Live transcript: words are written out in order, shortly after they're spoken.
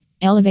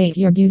Elevate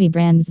your beauty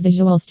brand's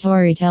visual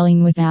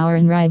storytelling with our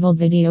unrivaled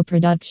video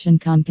production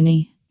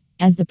company.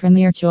 As the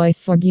premier choice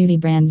for beauty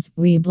brands,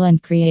 we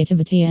blend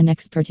creativity and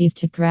expertise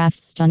to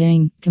craft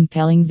stunning,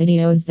 compelling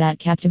videos that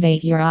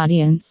captivate your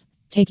audience.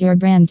 Take your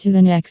brand to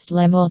the next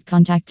level.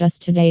 Contact us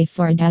today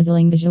for a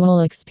dazzling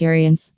visual experience.